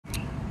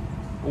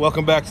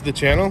Welcome back to the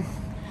channel.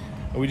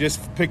 We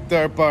just picked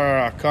up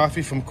our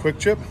coffee from Quick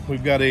Trip.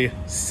 We've got a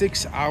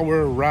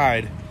 6-hour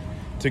ride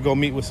to go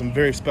meet with some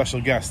very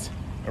special guests,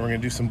 and we're gonna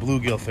do some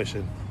bluegill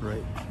fishing.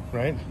 Right?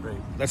 Right.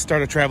 Let's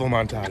start a travel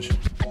montage.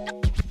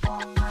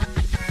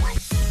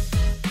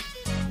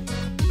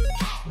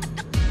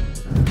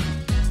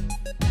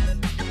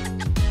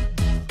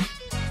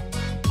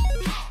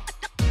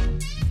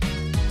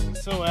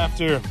 So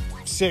after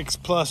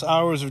 6+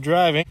 hours of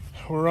driving,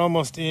 we're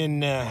almost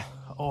in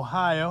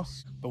Ohio,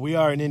 but we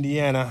are in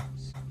Indiana,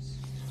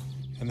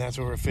 and that's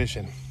where we're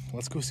fishing.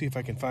 Let's go see if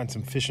I can find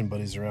some fishing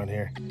buddies around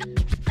here. You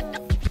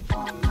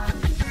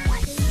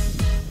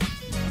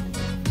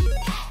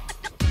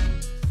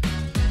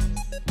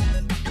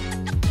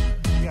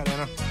got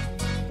Anna.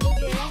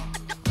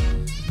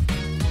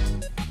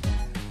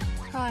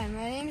 Hi,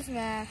 my name's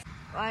Matt.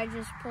 I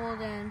just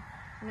pulled in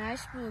a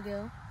nice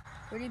bluegill.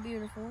 Pretty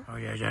beautiful. Oh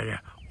yeah.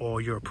 Oh,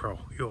 you're a pro.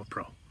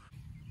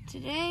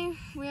 Today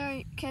we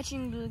are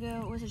catching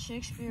bluegill with a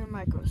Shakespeare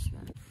micro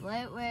spin.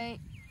 Lightweight,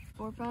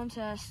 4-pound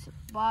test,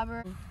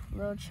 bobber,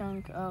 little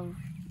chunk of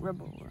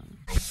rubber worm.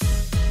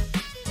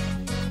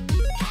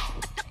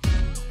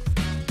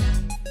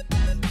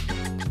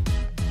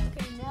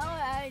 Okay, now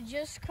I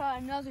just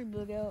caught another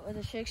bluegill with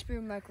a Shakespeare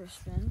micro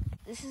spin.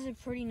 This is a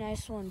pretty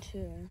nice one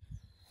too.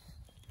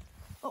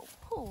 Oh,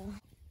 cool.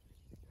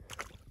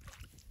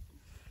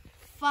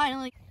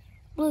 Finally,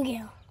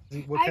 bluegill.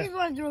 I just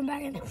want to throw him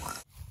back in there.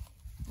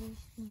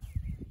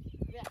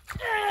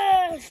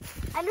 I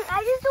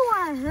just don't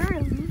want to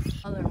hurt him.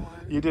 Other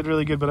one. You did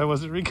really good, but I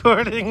wasn't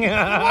recording.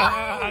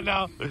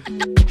 No.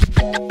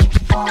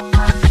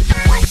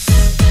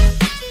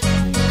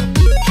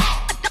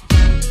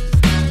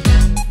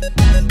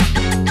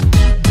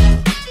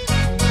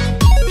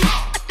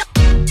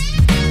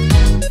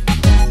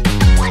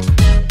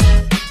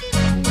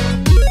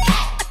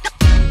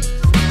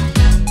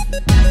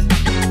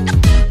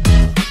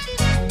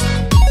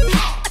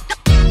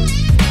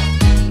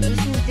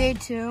 Day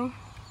 2.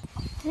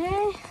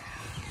 Today,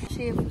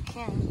 see if we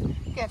can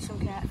get some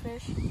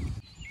catfish.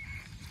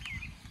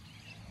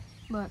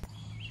 But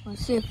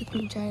let's see if we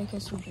can try to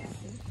get some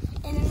catfish.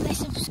 And then they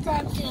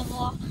subscribe to the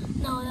vlog.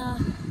 No, the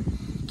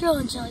Gill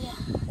and Gill, yeah.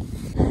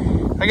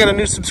 I got a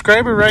new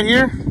subscriber right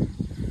here.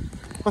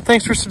 Well,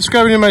 thanks for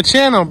subscribing to my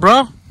channel,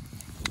 bro.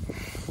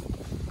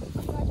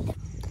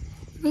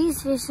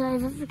 These fish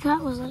I've ever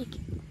caught was like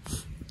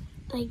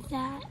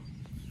that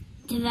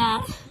to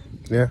that.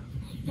 Yeah.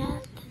 Like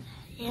that.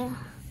 Yeah.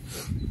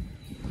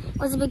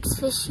 What's the biggest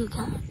fish you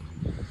caught?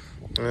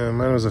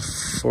 Mine was a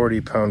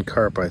 40-pound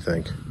carp, I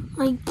think.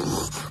 Like.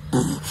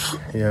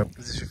 Yeah.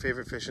 Is this your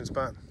favorite fishing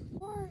spot?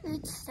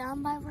 It's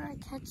down by where I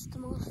catch the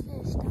most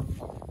fish. Down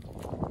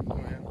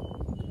there.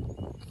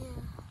 Oh, yeah.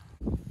 Yeah.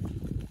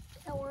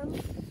 That worm?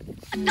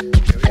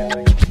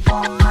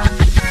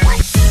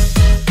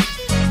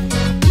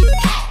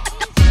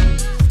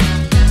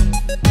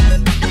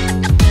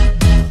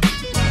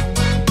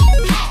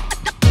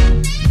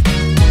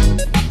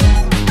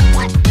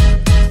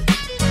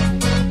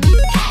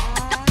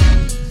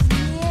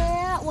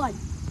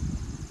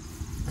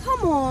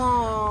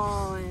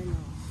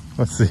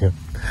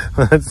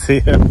 Let's see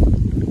him.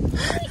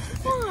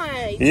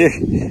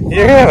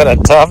 You're having a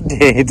tough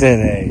day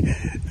today.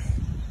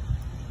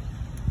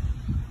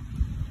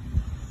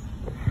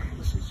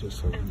 This is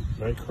just a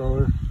night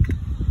crawler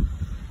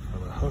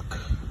on a hook.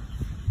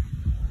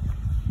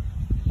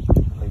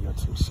 I got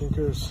some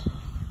sinkers.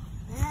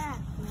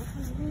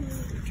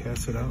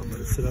 Cast it out and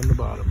let it sit on the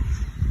bottom.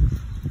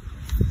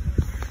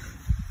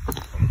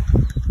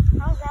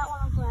 How's that one?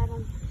 I'm glad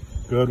on.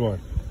 Good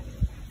one.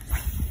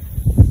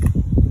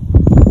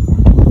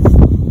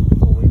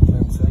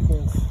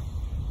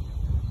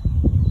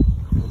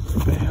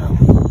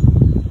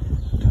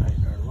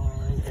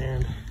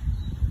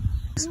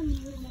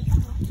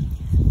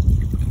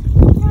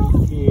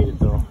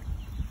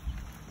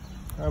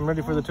 I'm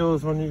ready for the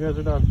tools when you guys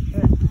are done.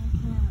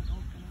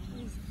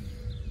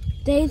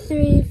 Day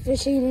 3,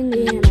 fishing in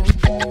Indiana.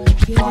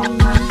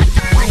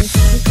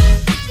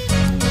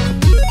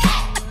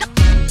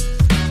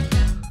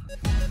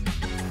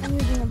 I'm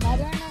using a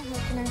butter and a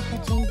hook and I'm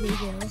catching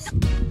bluegills.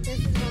 This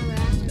is what we're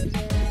after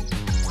today.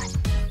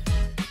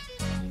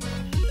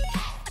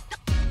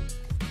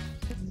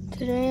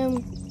 Today I'm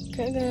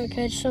gonna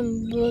catch some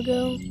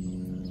bluegill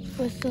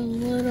with a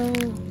little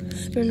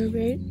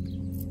spinnerbait.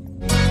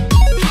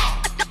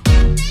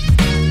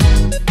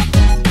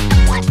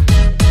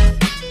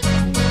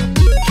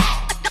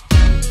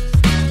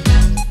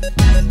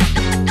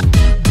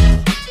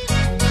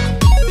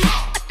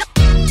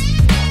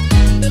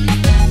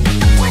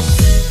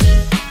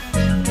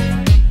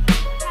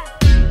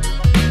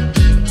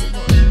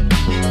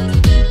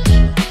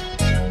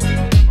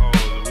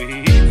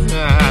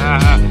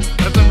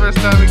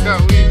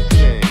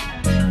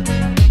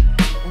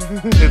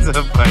 It's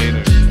a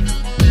fighter.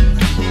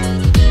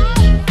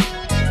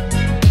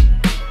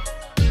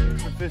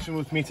 We're fishing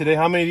with me today.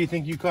 How many do you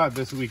think you caught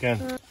this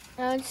weekend?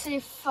 I would say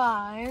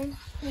 5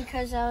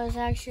 because I was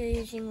actually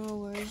using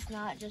lures,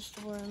 not just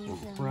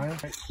worms. Right.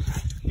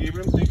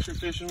 Abram, thanks for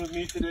fishing with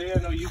me today. I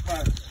know you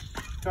caught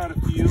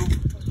a few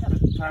at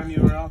the time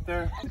you were out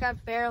there. I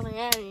got barely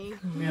any.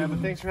 Yeah, but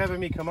thanks for having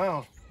me come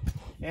out.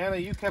 Anna,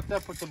 you kept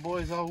up with the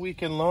boys all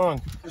weekend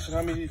long. Listen,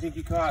 how many do you think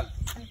you caught?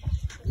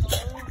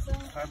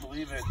 I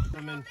believe it.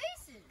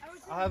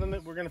 I'll have them.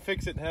 We're gonna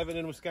fix it and have it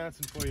in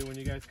Wisconsin for you when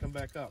you guys come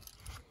back up.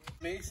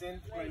 Mason,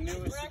 my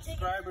newest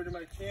subscriber to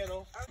my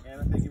channel.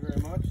 Anna, thank you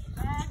very much.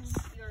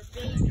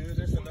 Good.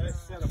 There's a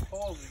nice set of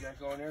poles we got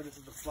going there. This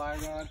is the fly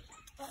rod.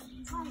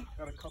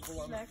 Got a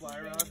couple on the fly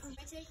rod.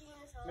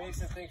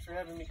 Mason, thanks for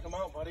having me come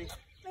out, buddy.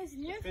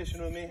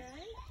 Fishing with me.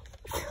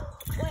 Wait,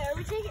 are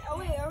we taking? Oh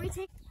wait, are we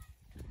taking?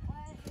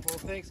 Well,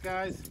 thanks,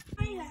 guys.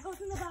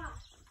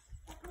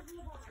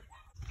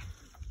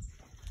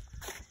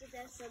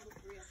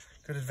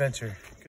 Good adventure.